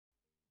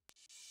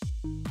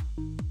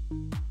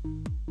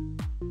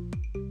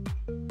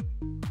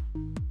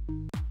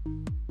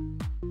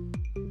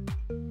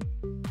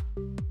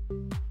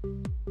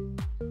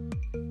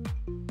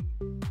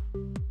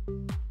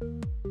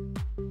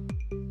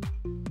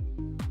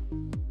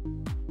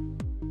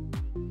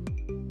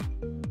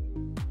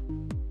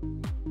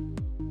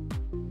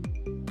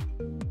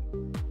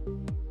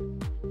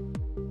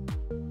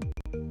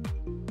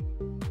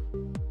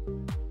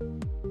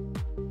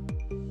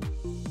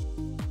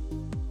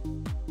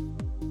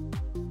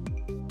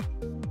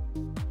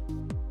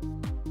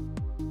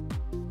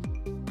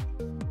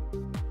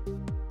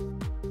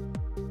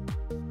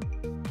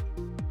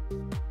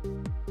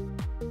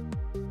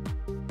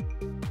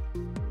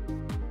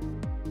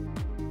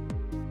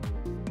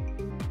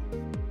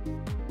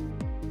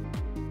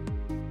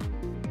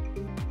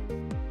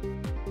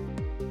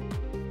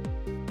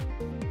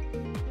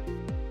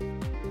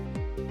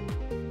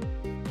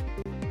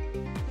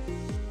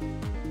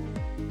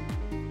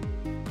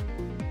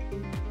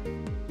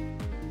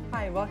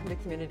and welcome to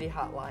Community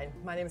Hotline.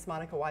 My name is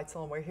Monica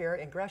Weitzel, and we're here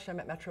in Gresham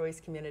at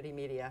MetroEast Community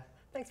Media.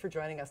 Thanks for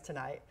joining us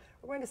tonight.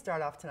 We're going to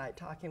start off tonight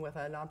talking with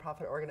a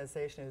nonprofit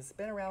organization who's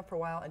been around for a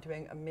while and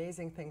doing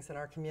amazing things in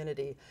our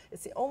community.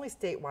 It's the only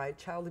statewide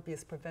child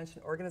abuse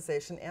prevention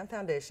organization and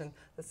foundation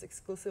that's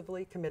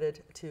exclusively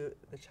committed to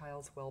the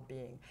child's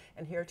well-being.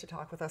 And here to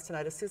talk with us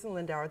tonight is Susan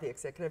Lindauer, the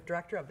Executive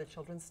Director of the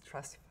Children's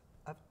Trust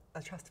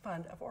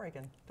Fund of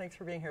Oregon. Thanks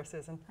for being here,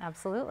 Susan.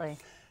 Absolutely.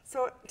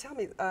 So tell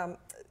me,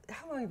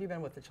 how long have you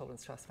been with the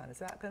Children's Trust Fund? Has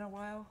that been a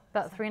while?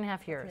 About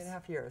 3.5 years.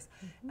 3.5 years.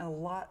 And a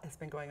lot has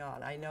been going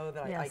on. I know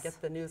that I get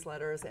the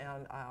newsletters,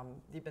 and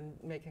you've been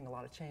making a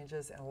lot of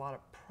changes and a lot of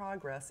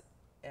progress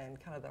in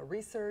kind of the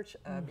research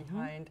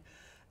behind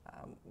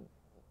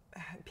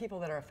people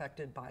that are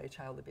affected by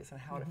child abuse and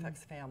how it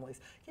affects families.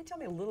 Can you tell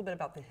me a little bit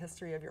about the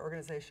history of your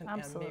organization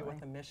and maybe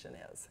what the mission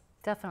is?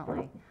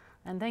 Definitely.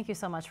 And thank you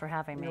so much for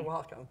having me. You're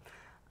welcome.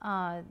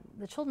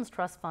 The Children's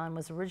Trust Fund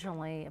was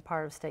originally a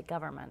part of state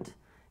government,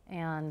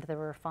 and there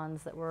were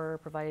funds that were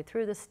provided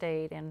through the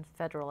state and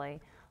federally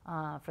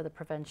for the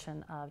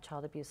prevention of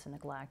child abuse and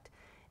neglect.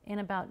 In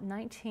about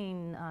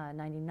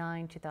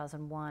 1999,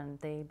 2001,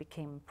 they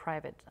became a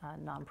private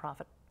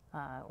nonprofit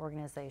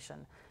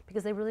organization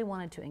because they really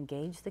wanted to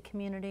engage the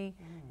community,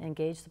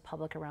 engage the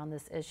public around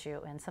this issue.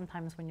 And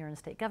sometimes when you're in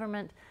state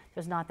government,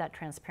 there's not that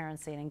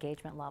transparency and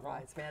engagement level.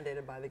 Right, it's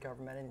mandated by the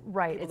government, and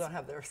people don't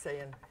have their say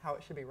in how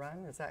it should be run.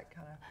 Is that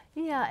kind of?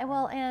 Yeah,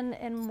 well,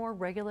 and more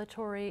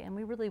regulatory, and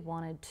we really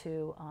wanted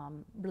to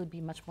really be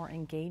much more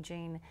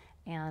engaging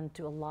and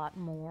do a lot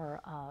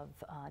more of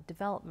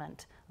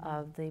development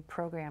of the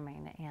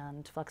programming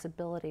and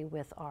flexibility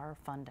with our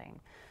funding.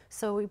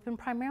 So we've been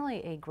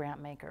primarily a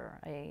grant maker,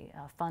 a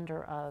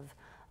funder of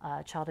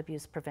child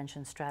abuse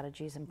prevention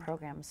strategies and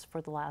programs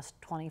for the last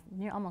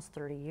almost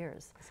 30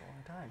 years. That's a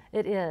long time.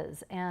 It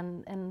is,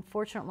 and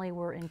fortunately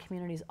we're in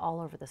communities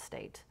all over the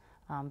state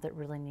that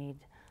really need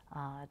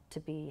to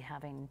be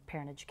having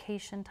parent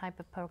education type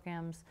of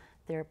programs,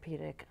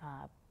 therapeutic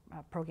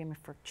programming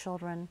for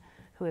children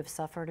who have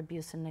suffered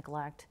abuse and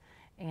neglect,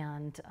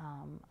 and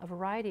a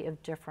variety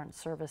of different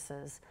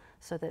services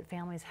so that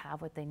families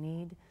have what they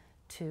need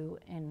to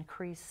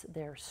increase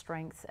their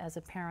strength as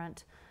a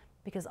parent,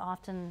 because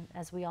often,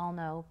 as we all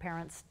know,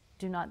 parents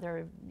do not,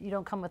 you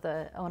don't come with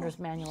an owner's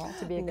manual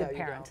to be a good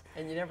parent.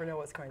 And you never know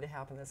what's going to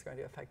happen that's going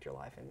to affect your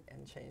life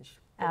and change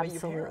the way you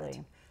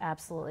parent.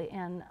 Absolutely.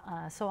 And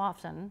so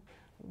often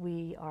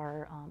we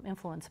are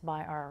influenced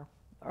by our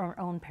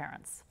own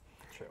parents.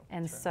 True.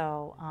 And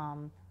so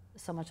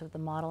so much of the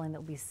modeling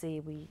that we see,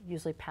 we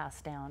usually pass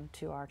down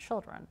to our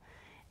children.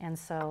 And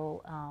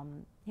so,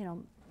 you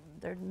know,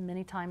 there are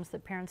many times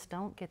that parents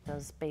don't get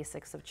those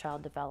basics of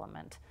child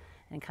development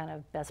and kind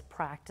of best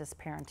practice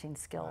parenting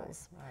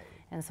skills. Right.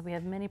 And so we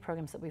have many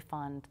programs that we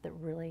fund that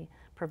really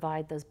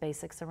provide those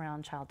basics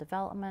around child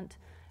development,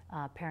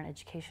 parent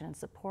education and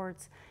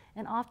supports,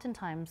 and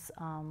oftentimes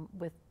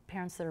with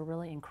parents that are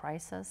really in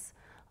crisis,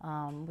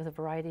 with a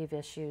variety of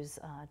issues,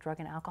 drug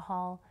and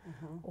alcohol,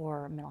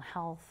 or mental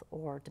health,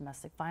 or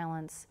domestic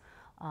violence.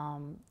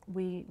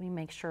 We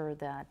make sure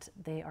that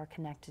they are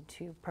connected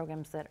to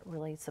programs that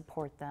really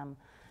support them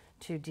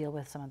to deal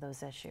with some of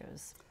those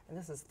issues. And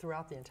this is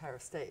throughout the entire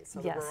state,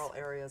 so the rural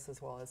areas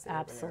as well as the urban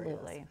areas.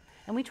 Absolutely.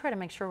 And we try to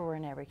make sure we're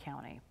in every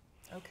county.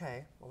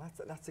 Okay. Well,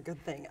 that's a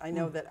good thing. I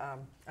know that,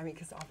 I mean,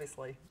 because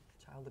obviously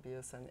child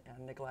abuse and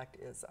neglect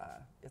is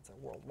it's a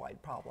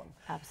worldwide problem.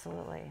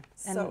 Absolutely.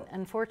 So,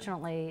 and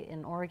unfortunately,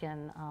 in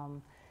Oregon,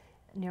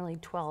 nearly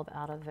 12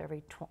 out of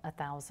every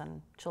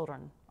 1,000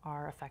 children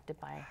are affected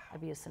by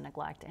abuse and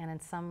neglect. And in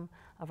some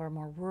of our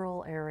more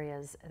rural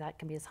areas, that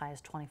can be as high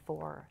as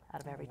 24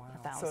 out of every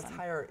 1,000. So it's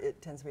higher,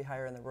 it tends to be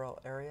higher in the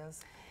rural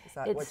areas? Is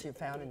that what you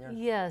found in your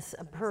Yes,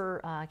 studies? per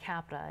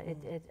capita,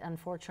 it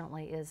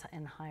unfortunately is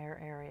in higher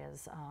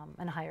areas,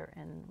 and higher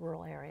in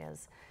rural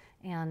areas.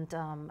 And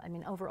I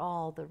mean,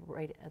 overall,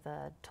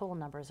 the total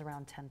number is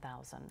around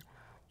 10,000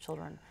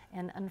 children.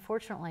 And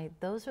unfortunately,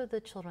 those are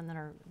the children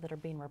that are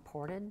being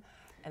reported.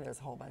 And there's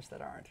a whole bunch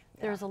that aren't.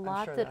 There's a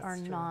lot that are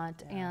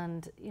not,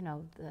 and you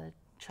know, the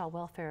Child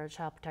Welfare,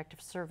 Child Protective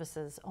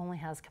Services only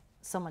has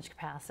so much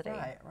capacity.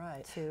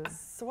 Right.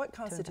 So what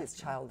constitutes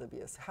child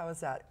abuse? How is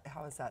that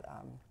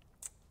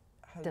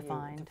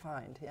defined?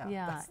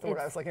 Yeah, that's the word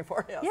I was looking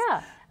for.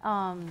 Yes.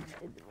 Yeah,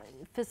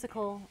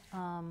 physical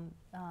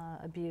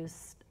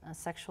abuse,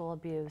 sexual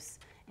abuse,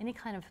 any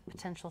kind of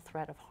potential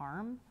threat of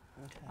harm.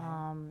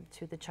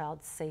 To the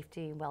child's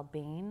safety,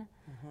 well-being.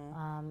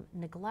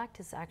 Neglect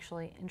is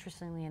actually,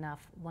 interestingly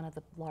enough, one of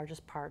the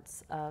largest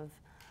parts of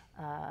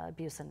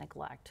abuse and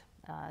neglect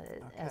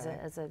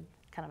as a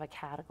kind of a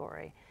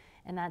category,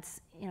 and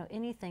that's, you know,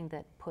 anything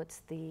that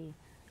puts the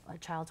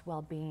child's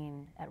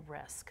well-being at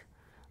risk.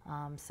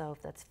 So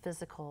if that's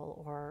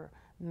physical or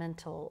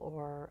mental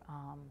or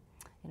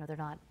they're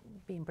not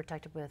being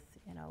protected with,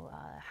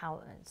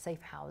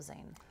 safe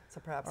housing. So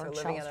perhaps or they're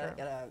living in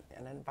shelter.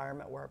 an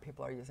environment where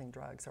people are using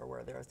drugs or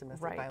where there's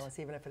domestic Right. violence,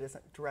 even if it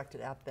isn't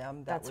directed at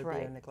them, that That's would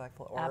be right.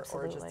 neglectful,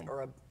 Absolutely.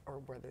 or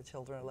where the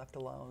children are left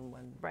alone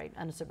when. Right,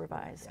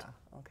 unsupervised.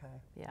 Yeah.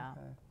 Okay. Yeah.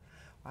 Okay.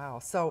 Wow.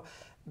 So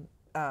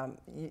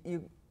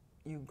you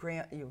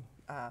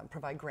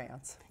provide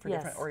grants for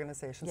Yes. different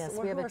organizations. Yes,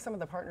 So we have who a- are some of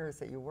the partners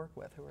that you work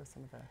with? Who are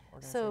some of the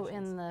organizations? So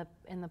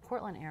in the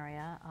Portland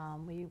area,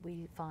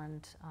 we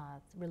fund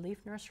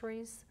relief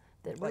nurseries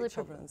that Like really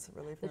Children's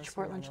Relief the Nursery, I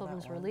Portland know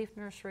Children's that one. Relief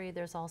Nursery.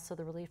 There's also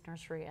the Relief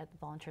Nursery at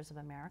Volunteers of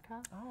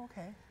America, Oh,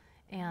 okay.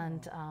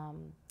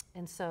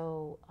 and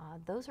so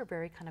those are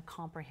very kind of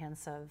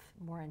comprehensive,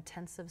 more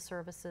intensive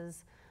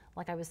services.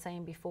 Like I was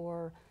saying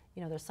before,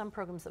 there's some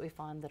programs that we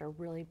fund that are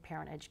really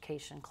parent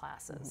education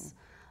classes.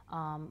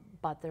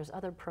 But there's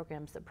other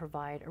programs that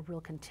provide a real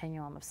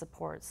continuum of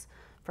supports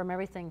from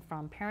everything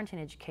from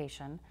parenting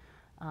education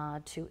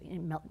to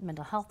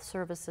mental health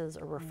services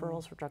or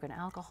referrals for drug and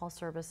alcohol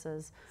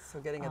services. So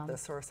getting at the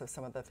source of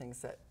some of the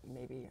things that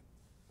maybe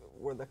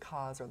were the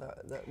cause or the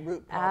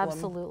root problem.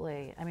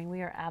 Absolutely. I mean,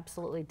 we are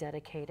absolutely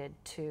dedicated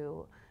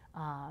to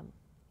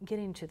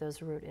getting to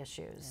those root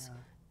issues. Yeah.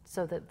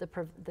 So that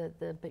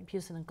the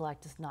abuse and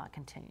neglect does not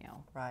continue.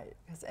 Right,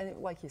 and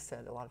like you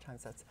said, a lot of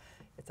times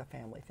it's a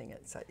family thing.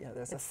 It's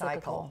there's a It's cycle.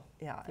 cyclical.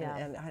 Yeah, Yeah.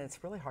 And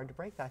it's really hard to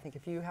break that. I think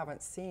if you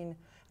haven't seen,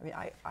 I mean,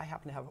 I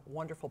happen to have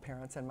wonderful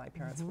parents, and my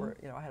parents were,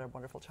 I had a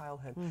wonderful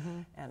childhood,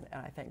 and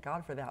I thank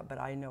God for that. But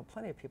I know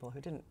plenty of people who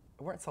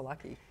weren't so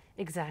lucky.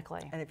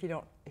 Exactly. And if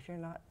you're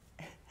not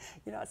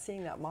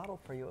seeing that model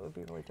for you, it would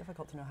be really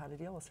difficult to know how to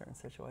deal with certain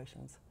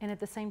situations. And at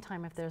the same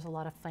time, if there's a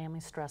lot of family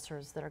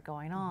stressors that are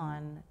going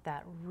on,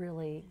 that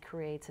really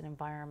creates an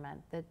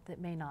environment that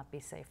may not be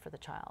safe for the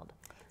child.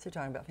 So you're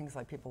talking about things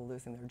like people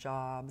losing their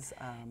jobs,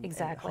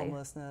 Exactly. and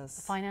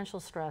homelessness. Financial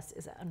stress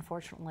is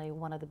unfortunately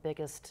one of the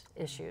biggest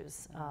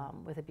issues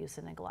with abuse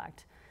and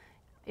neglect.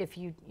 If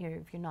you're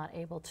not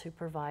able to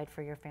provide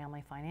for your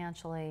family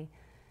financially,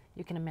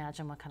 you can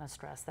imagine what kind of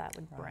stress that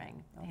would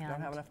bring. Well, if you don't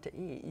have enough to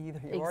eat, either you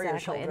exactly, or your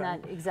children.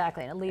 And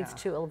it leads Yeah.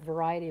 to a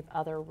variety of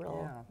other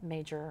real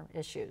major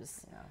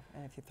issues. Yeah,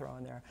 and if you throw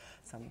in there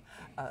some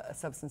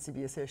substance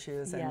abuse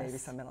issues and maybe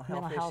Yes, some mental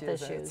health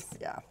issues.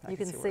 Yeah, You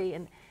can see,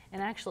 and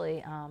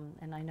actually,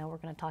 and I know we're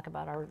going to talk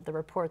about the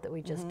report that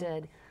we just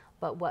did,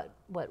 but what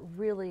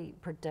really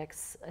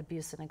predicts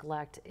abuse and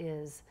neglect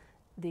is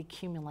the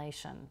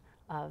accumulation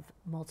of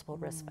multiple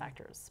risk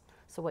factors.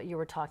 So what you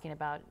were talking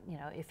about,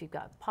 if you've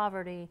got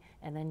poverty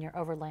and then you're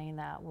overlaying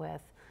that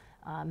with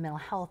mental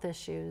health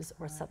issues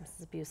or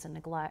substance abuse and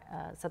neglect,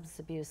 substance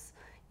abuse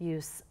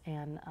use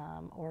and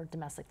or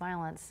domestic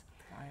violence,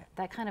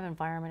 that kind of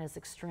environment is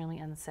extremely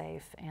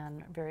unsafe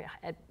and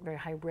at very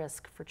high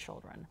risk for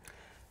children.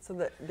 So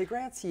the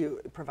grants you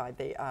provide,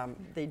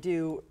 they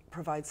do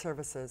provide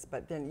services,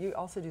 but then you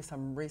also do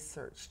some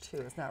research too,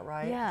 isn't that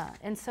right? Yeah,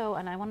 and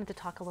I wanted to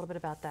talk a little bit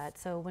about that.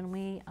 So when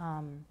we,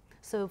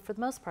 so for the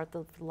most part,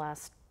 the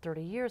last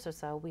 30 years or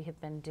so, we have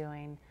been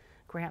doing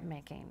grant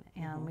making,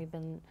 and we've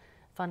been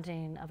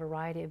funding a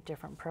variety of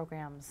different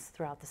programs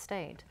throughout the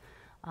state.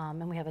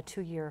 And we have a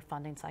 2-year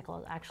funding cycle.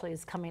 It actually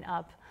is coming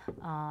up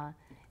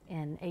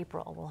in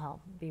April. We'll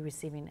be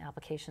receiving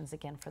applications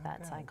again for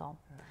that cycle.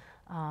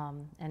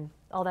 And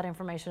all that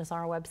information is on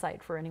our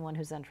website for anyone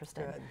who's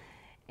interested. Good.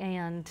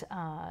 And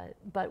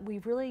but we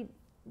really,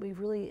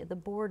 the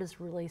board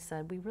has really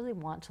said we really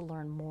want to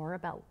learn more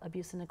about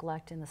abuse and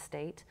neglect in the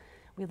state.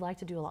 We'd like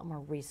to do a lot more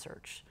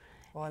research.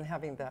 Well, and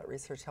having that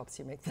research helps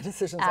you make the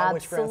decisions on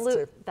which grants to.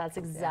 Absolutely, that's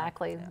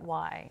exactly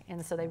why.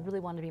 And so they really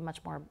want to be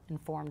much more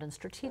informed and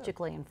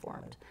strategically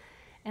informed.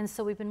 And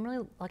so we've been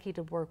really lucky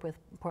to work with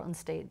Portland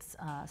State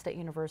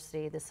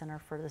University, the Center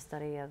for the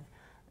Study of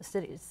the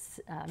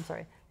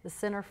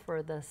Center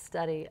for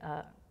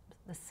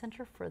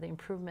the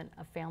Improvement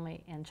of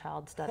Family and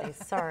Child Studies.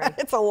 Sorry,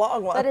 It's a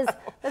long one.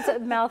 That's a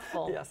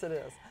mouthful. Yes, it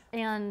is.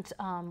 And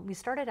we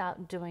started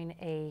out doing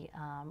a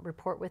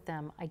report with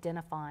them,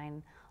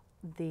 identifying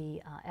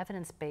the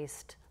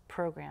evidence-based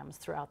programs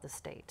throughout the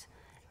state,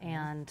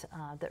 and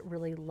that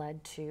really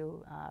led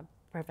to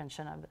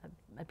prevention of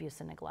abuse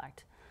and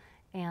neglect.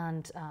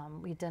 And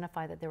we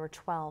identified that there were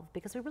 12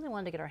 because we really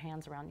wanted to get our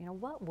hands around,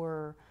 what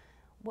were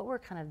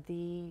kind of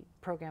the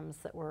programs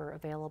that were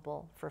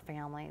available for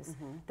families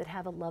that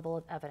have a level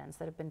of evidence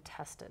that have been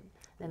tested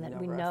and that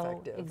we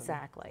know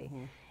exactly.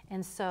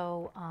 And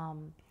so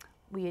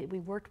we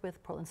worked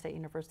with Portland State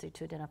University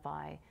to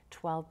identify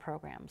 12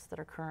 programs that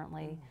are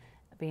currently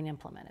being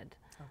implemented,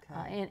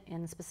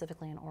 and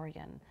specifically in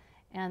Oregon.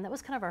 And that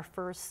was kind of our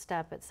first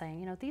step at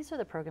saying, these are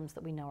the programs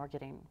that we know are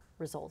getting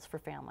results for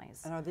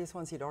families. And are these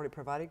ones you'd already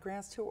provided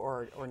grants to,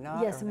 or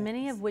not? Yes,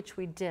 many of which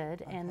we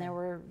did, and there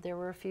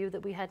were a few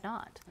that we had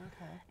not.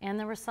 Okay. And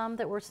there were some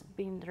that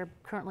are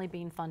currently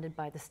being funded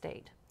by the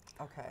state.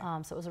 Okay.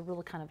 So it was a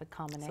really kind of a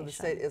combination. So the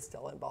state is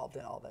still involved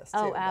in all this too.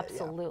 Oh, but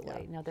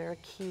absolutely. No, they're a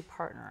key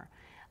partner.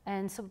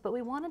 And so, but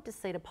we wanted to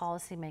say to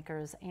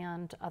policymakers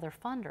and other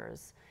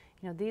funders,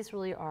 these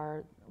really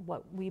are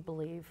what we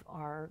believe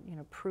are,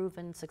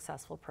 proven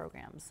successful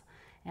programs.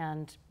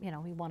 And,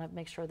 we want to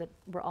make sure that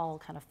we're all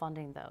kind of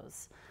funding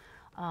those.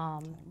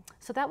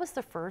 So that was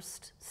the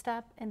first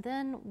step. And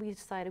then we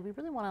decided we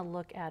really want to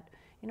look at,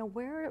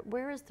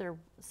 where is there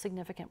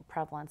significant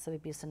prevalence of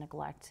abuse and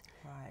neglect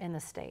in the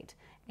state?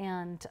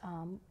 And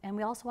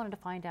we also wanted to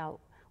find out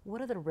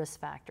what are the risk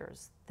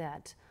factors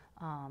that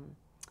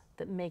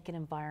make an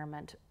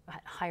environment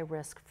high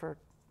risk for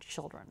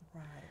children.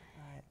 Right.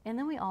 And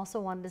then we also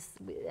wanted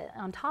to,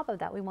 on top of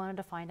that, we wanted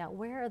to find out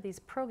where are these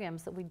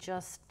programs that we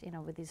just,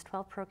 with these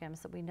 12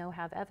 programs that we know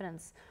have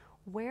evidence,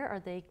 where are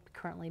they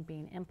currently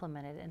being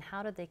implemented and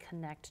how do they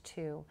connect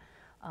to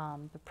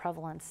the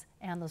prevalence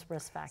and those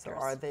risk factors? So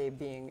are they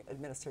being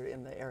administered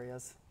in the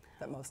areas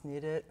that most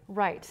need it?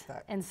 Right.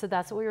 And so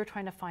that's what we were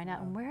trying to find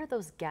out. And where are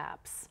those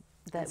gaps?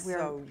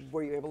 So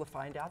were you able to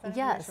find out that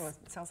Yes. information?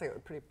 It sounds like a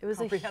pretty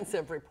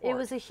comprehensive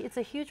report. It's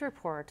a huge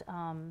report,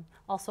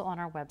 also on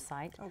our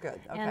website. Oh,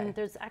 good. Okay. And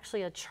there's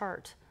actually a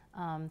chart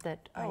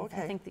that I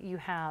think that you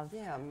have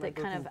that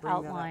kind of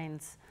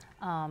outlines.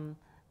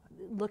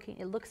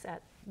 It looks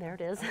at, there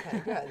it is.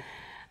 Okay,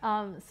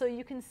 good. So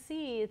you can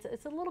see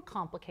it's a little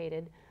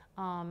complicated,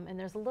 and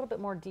there's a little bit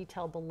more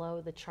detail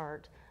below the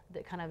chart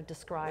that kind of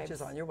describes. Which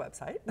is on your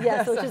website.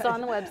 Yes, which is on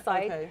the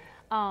website.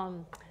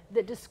 Okay.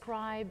 That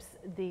describes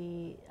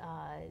the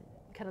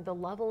kind of the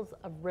levels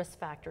of risk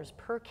factors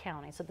per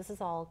county. So this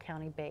is all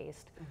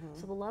county-based.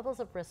 So the levels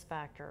of risk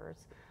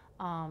factors,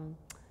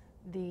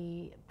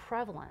 the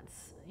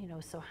prevalence,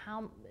 so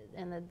how,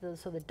 and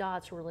so the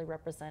dots really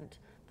represent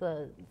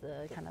the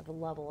kind of the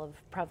level of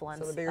prevalence.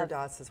 So the bigger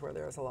dots is where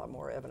there's a lot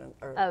more evidence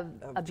of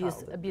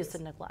abuse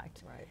and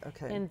neglect. Right.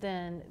 Okay. And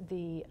then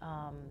the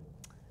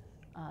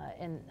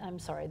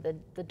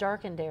the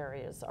darkened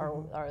areas are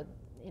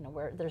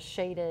where they're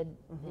shaded.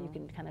 You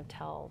can kind of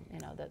tell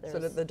that there's. So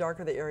the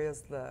darker the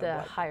areas,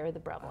 the higher the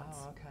prevalence.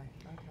 Oh, okay.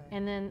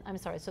 And then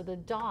so the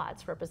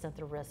dots represent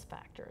the risk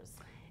factors,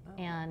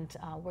 and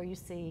where you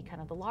see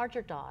kind of the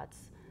larger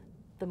dots,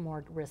 the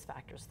more risk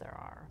factors there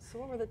are. So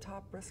what were the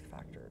top risk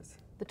factors?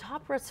 The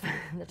top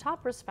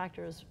risk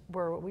factors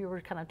were what we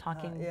were kind of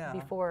talking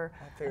before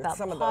about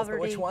some poverty. Of those, but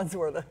which ones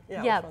were the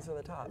which ones were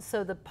the top?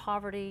 So the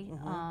poverty,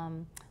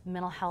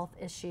 mental health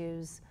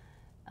issues,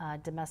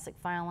 domestic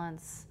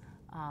violence,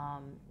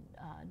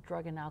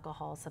 drug and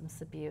alcohol,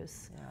 substance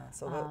abuse. Yeah.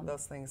 So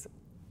those things are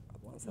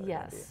the ones that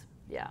are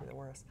be the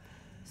worst.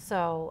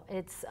 So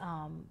it's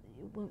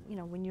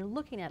when you're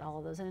looking at all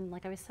of those, and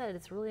like I said,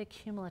 it's really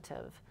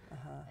accumulative.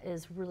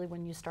 Is really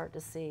when you start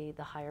to see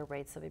the higher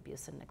rates of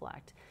abuse and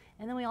neglect.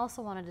 And then we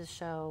also wanted to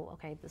show,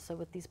 so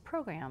with these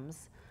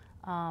programs,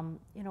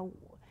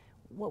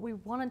 what we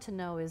wanted to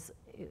know is,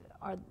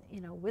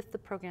 with the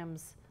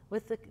programs,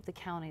 with the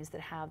counties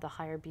that have the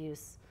higher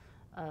abuse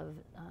of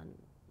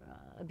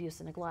abuse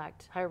and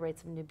neglect, higher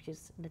rates of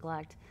abuse and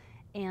neglect,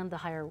 and the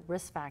higher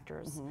risk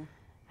factors,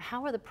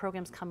 how are the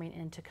programs coming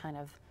in to kind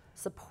of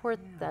support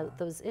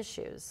those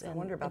issues and I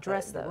wonder about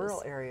address the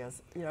rural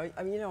areas. In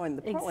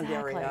the Portland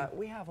area,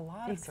 we have a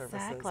lot of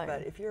services,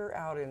 but if you're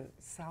out in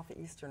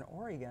southeastern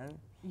Oregon,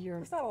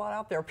 there's not a lot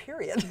out there,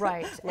 period.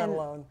 Right. Let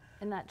alone.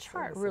 And that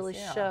chart really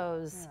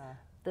shows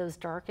those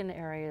darkened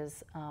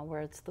areas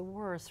where it's the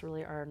worst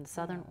really are in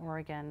southern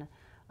Oregon,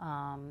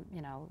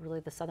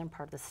 really the southern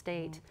part of the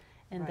state,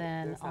 and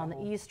then on the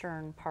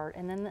eastern part,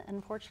 and then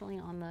unfortunately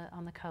on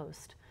the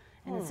coast.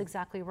 And it's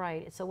exactly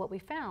right. So what we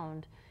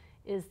found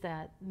is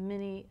that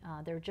many,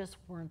 there just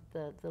weren't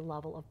the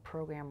level of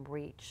program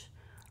reach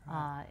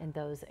in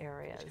those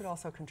areas. Which could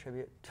also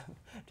contribute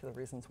to the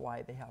reasons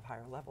why they have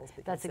higher levels,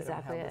 because That's they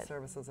exactly don't have it. the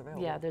services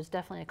available. Yeah, there's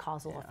definitely a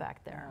causal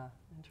effect there.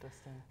 Yeah,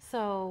 interesting.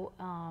 So,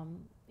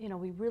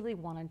 we really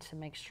wanted to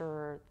make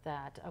sure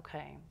that,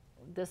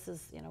 this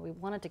is, we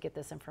wanted to get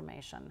this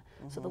information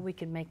so that we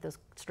could make those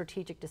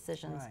strategic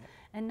decisions.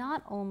 And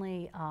not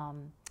only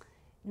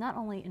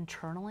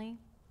internally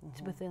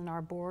within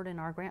our board and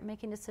our grant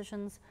making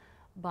decisions,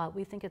 but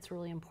we think it's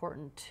really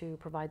important to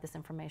provide this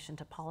information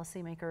to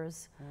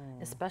policymakers,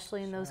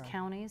 especially in those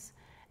counties,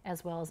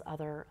 as well as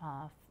other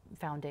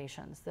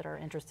foundations that are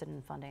interested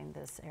in funding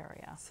this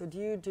area. So do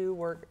you do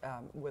work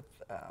with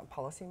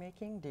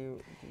policymaking? Do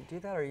you do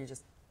that, or are you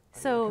just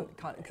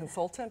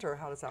consultant, or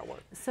how does that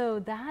work? So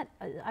that,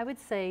 I would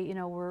say,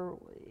 we're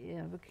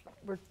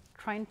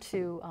trying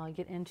to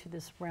get into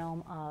this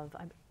realm of,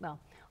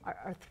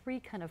 our three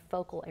kind of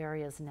focal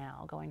areas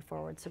now going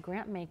forward. So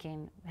grant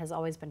making has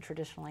always been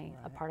traditionally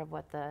a part of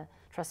what the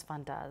trust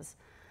fund does.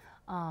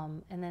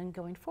 And then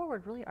going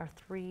forward, really our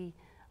three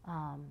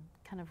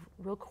kind of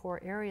real core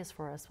areas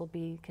for us will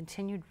be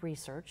continued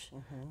research,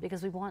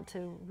 because we want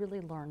to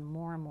really learn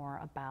more and more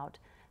about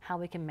how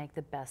we can make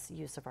the best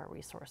use of our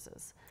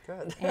resources.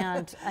 Good.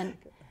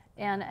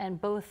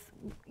 And both,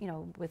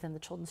 within the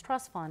Children's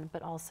Trust Fund,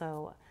 but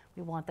also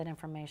we want that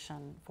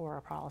information for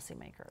our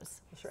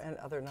policymakers. Sure, and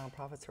other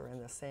nonprofits who are in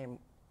the same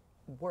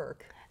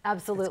work.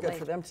 Absolutely. It's good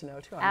for them to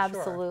know too, I'm sure.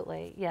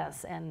 Absolutely,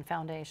 yes, and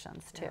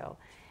foundations too.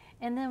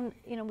 And then,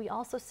 we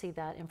also see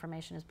that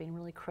information as being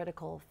really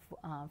critical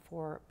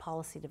for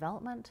policy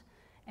development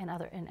and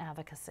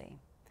advocacy.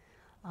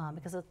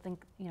 Because I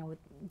think, with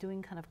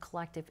doing kind of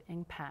collective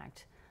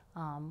impact,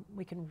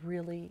 we can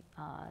really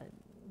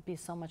be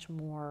so much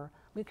more,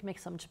 we can make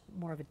so much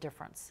more of a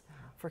difference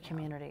for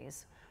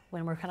communities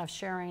when we're kind of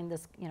sharing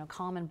this,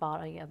 common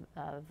body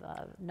of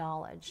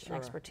knowledge and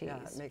expertise.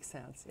 Yeah, it makes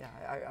sense. Yeah,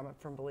 I'm a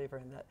firm believer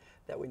in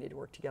that we need to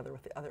work together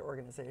with the other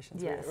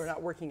organizations. Yes. We're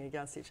not working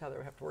against each other.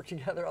 We have to work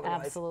together.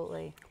 Otherwise,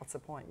 absolutely. What's the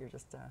point? You're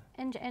just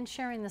and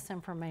sharing this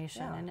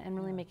information and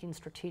really making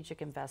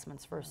strategic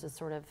investments versus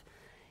sort of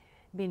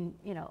being,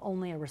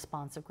 only a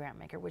responsive grant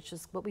maker, which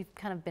is what we've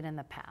kind of been in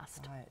the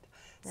past. Right.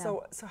 Yeah.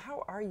 So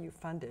how are you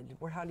funded?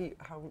 How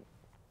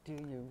do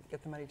you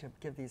get the money to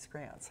give these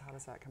grants? How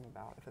does that come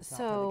about if it's not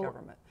through the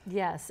government?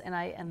 Yes,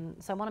 and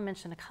so I want to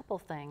mention a couple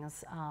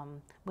things.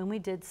 When we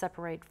did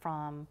separate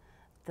from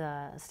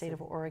the state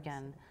of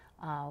Oregon,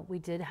 we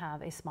did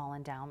have a small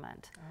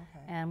endowment,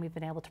 and we've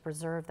been able to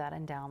preserve that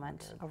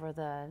endowment over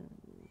the,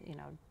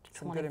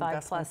 Some good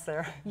 25 plus.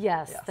 There.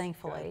 Yes,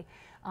 thankfully.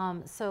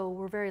 So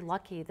we're very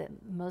lucky that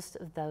most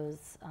of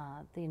those,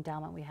 the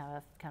endowment, we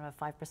have kind of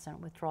a 5%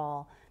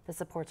 withdrawal that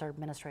supports our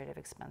administrative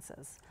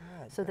expenses.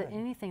 So that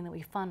anything that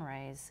we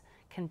fundraise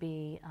can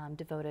be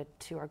devoted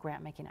to our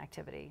grant making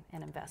activity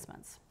and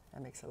investments.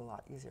 That makes it a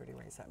lot easier to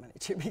raise that money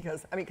too,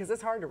 because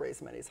it's hard to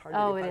raise money. It's hard to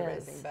do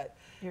fundraising, but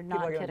people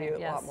are going to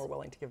be a lot more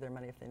willing to give their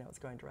money if they know it's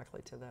going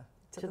directly to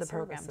the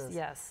programs. services.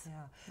 Yes. Yeah.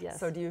 Yes.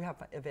 So do you have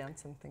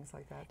events and things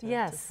like that to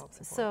yes. help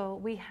support? So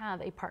we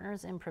have a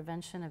Partners in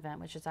Prevention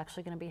event, which is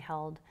actually going to be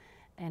held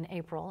in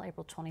April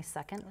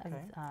 22nd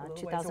of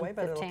 2015. Ways away,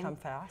 but it'll come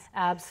fast.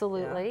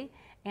 Absolutely.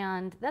 Yeah.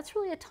 And that's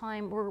really a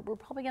time we're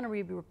probably going to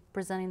be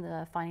presenting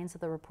the findings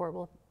of the report.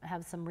 We'll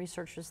have some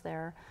researchers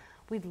there.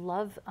 We'd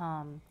love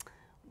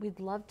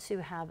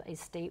to have a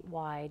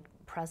statewide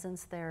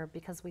presence there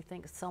because we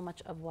think so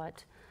much of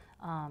what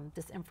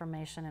this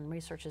information and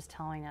research is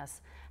telling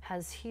us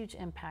has huge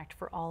impact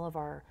for all of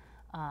our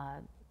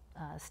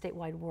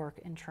statewide work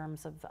in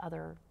terms of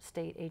other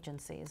state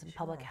agencies,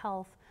 public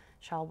health,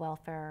 child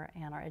welfare,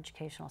 and our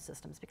educational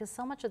systems, because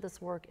so much of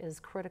this work is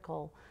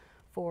critical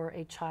for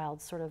a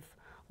child's sort of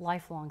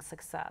lifelong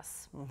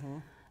success.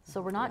 So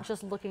we're not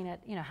just looking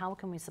at, how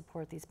can we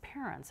support these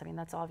parents? I mean,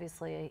 that's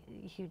obviously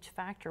a huge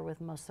factor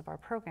with most of our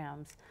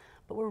programs,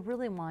 but we're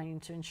really wanting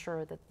to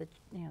ensure that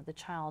the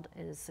child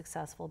is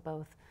successful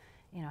both,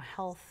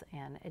 health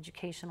and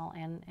educational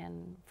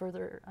and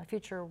further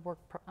future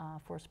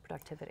workforce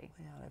productivity.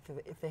 Yeah,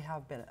 if they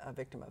have been a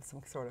victim of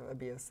some sort of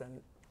abuse, then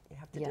you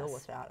have to deal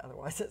with that.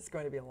 Otherwise, it's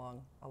going to be a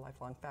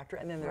lifelong factor.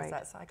 And then there's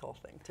that cycle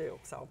thing too.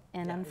 So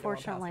and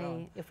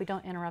unfortunately, if we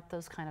don't interrupt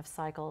those kind of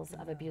cycles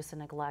of abuse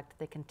and neglect,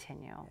 they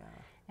continue.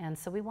 And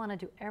so we want to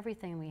do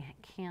everything we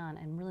can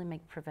and really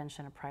make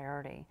prevention a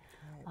priority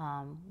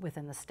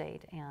within the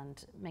state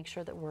and make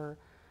sure that we're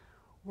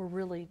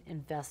really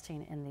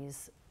investing in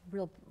these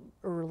real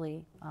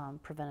early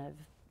preventive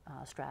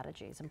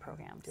strategies and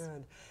programs.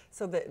 Good.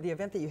 So the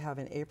event that you have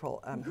in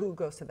April, who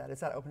goes to that? Is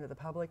that open to the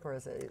public or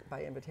is it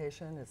by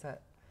invitation? Is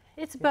that?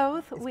 It's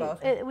both. It's we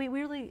both? We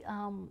really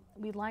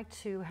we'd like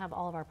to have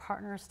all of our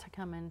partners to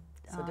come in.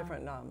 So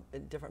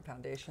different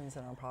foundations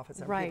and nonprofits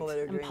and right. people that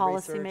are doing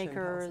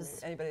policymakers. Research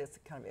and anybody that's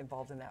kind of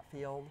involved in that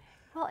field.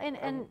 Well,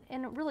 and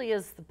it really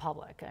is the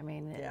public. I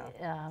mean,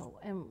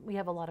 and we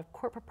have a lot of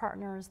corporate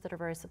partners that are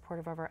very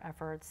supportive of our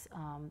efforts.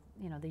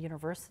 The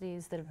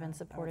universities that have been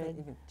supported.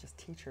 Even just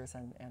teachers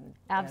and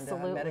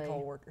absolutely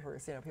medical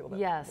workers, people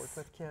that work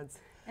with kids.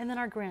 And then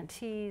our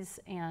grantees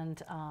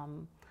and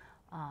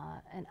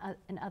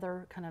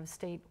other kind of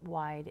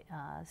statewide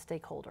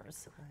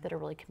stakeholders that are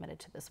really committed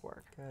to this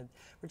work. Good.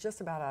 We're just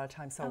about out of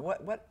time. So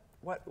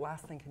what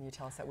last thing can you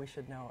tell us that we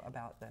should know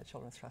about the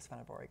Children's Trust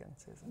Fund of Oregon,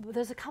 Susan?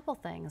 There's a couple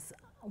things.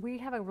 We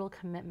have a real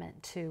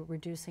commitment to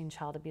reducing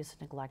child abuse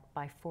and neglect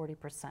by 40%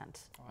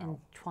 in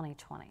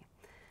 2020.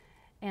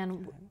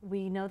 And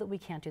we know that we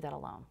can't do that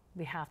alone.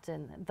 We have to,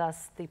 and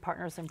thus the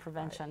Partners in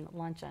Prevention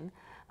Luncheon,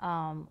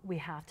 we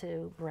have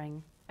to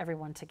bring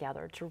everyone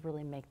together to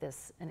really make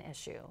this an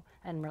issue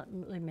and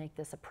really make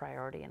this a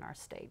priority in our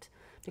state.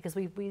 Because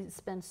we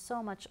spend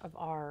so much of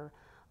our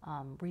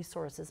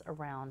resources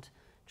around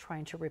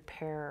trying to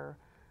repair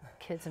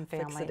kids and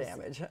families. Fix the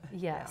damage.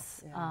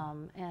 Yes,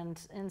 and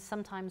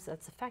sometimes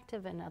that's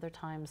effective, and other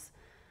times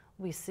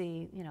we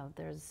see,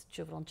 there's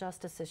juvenile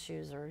justice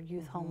issues or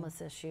youth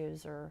homeless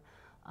issues or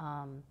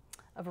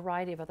a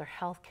variety of other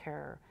health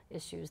care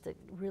issues that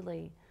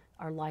really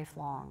are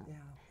lifelong.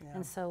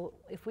 And so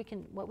if we can,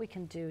 what we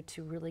can do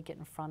to really get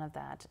in front of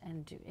that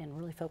and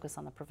really focus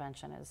on the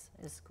prevention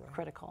is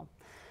critical.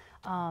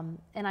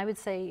 And I would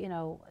say,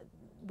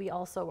 we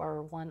also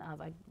are one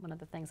of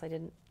the things I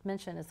didn't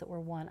mention is that we're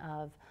one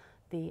of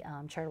the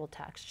charitable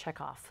tax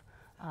checkoff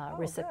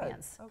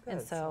recipients. Good. Oh, good.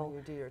 And so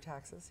you do your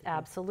taxes?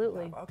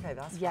 Absolutely. Okay,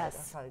 that's yes. Right.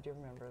 That's right. I do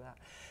remember that.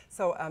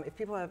 So if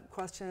people have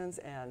questions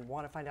and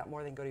want to find out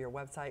more, they can go to your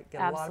website,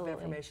 get a lot of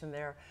information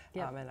there,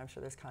 and I'm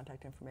sure there's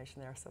contact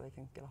information there so they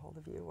can get a hold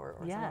of you or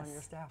someone on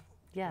your staff.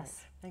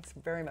 Yes. Thanks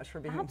very much for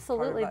being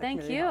Absolutely. part of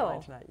Thank Community you.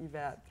 Hotline tonight. You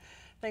bet.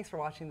 Thanks for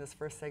watching this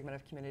first segment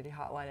of Community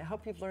Hotline. I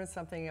hope you've learned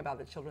something about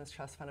the Children's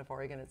Trust Fund of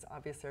Oregon. It's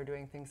obvious they're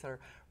doing things that are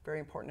very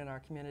important in our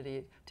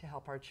community to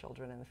help our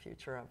children in the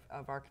future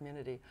of our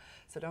community.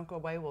 So don't go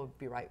away. We'll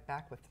be right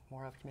back with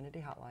more of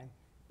Community Hotline.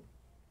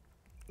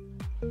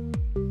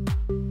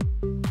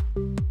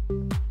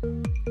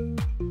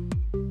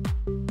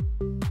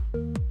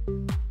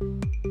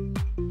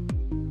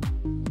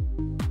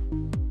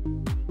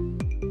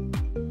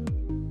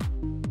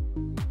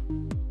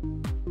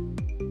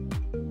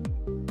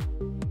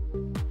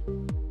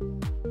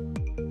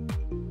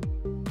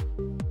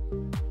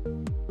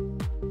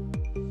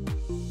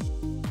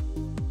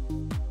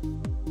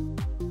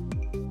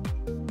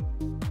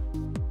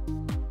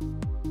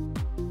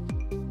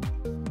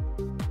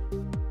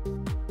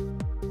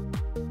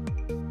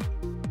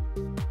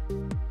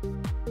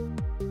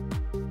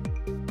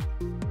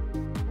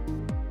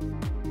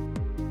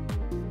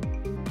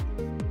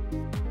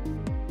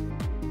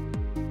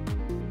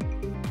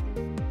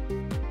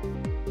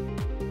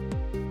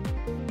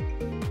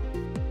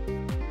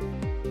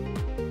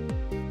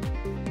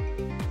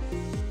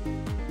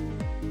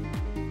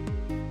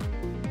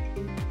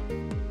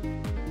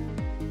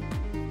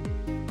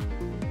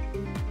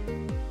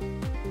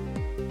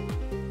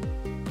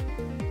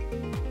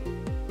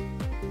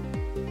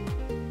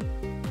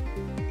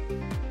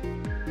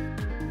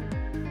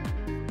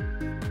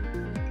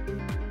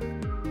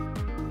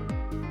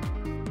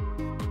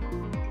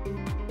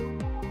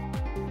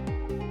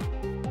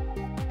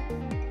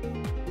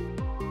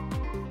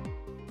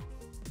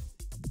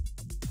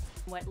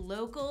 What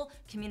local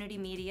community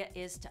media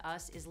is to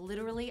us is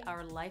literally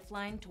our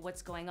lifeline to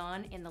what's going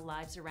on in the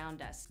lives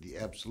around us. The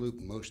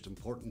absolute most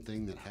important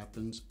thing that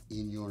happens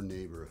in your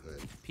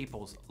neighborhood.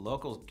 People's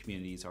local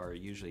communities are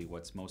usually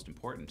what's most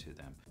important to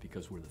them.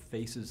 Because we're the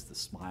faces, the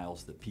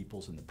smiles, the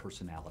peoples, and the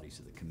personalities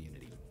of the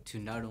community. To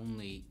not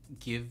only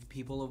give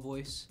people a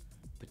voice,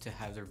 but to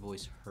have their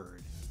voice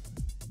heard.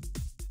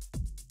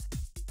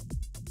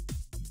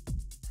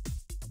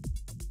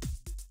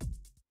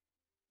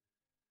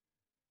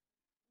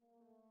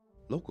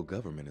 Local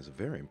government is a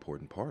very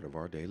important part of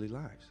our daily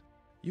lives.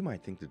 You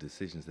might think the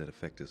decisions that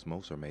affect us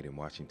most are made in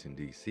Washington,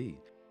 D.C.,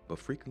 but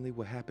frequently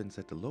what happens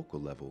at the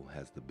local level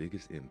has the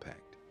biggest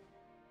impact.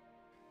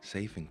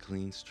 Safe and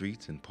clean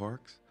streets and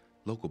parks,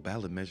 local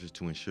ballot measures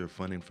to ensure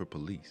funding for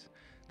police,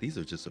 these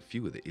are just a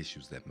few of the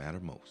issues that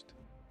matter most.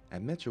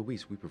 At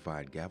MetroEast, we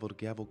provide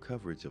gavel-to-gavel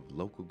coverage of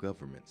local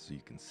government so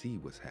you can see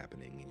what's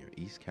happening in your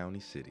East County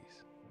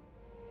cities.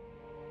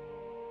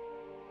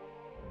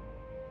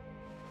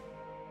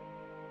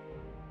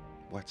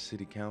 Watch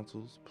city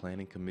councils,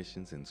 planning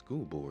commissions, and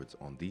school boards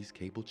on these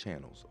cable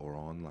channels or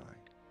online.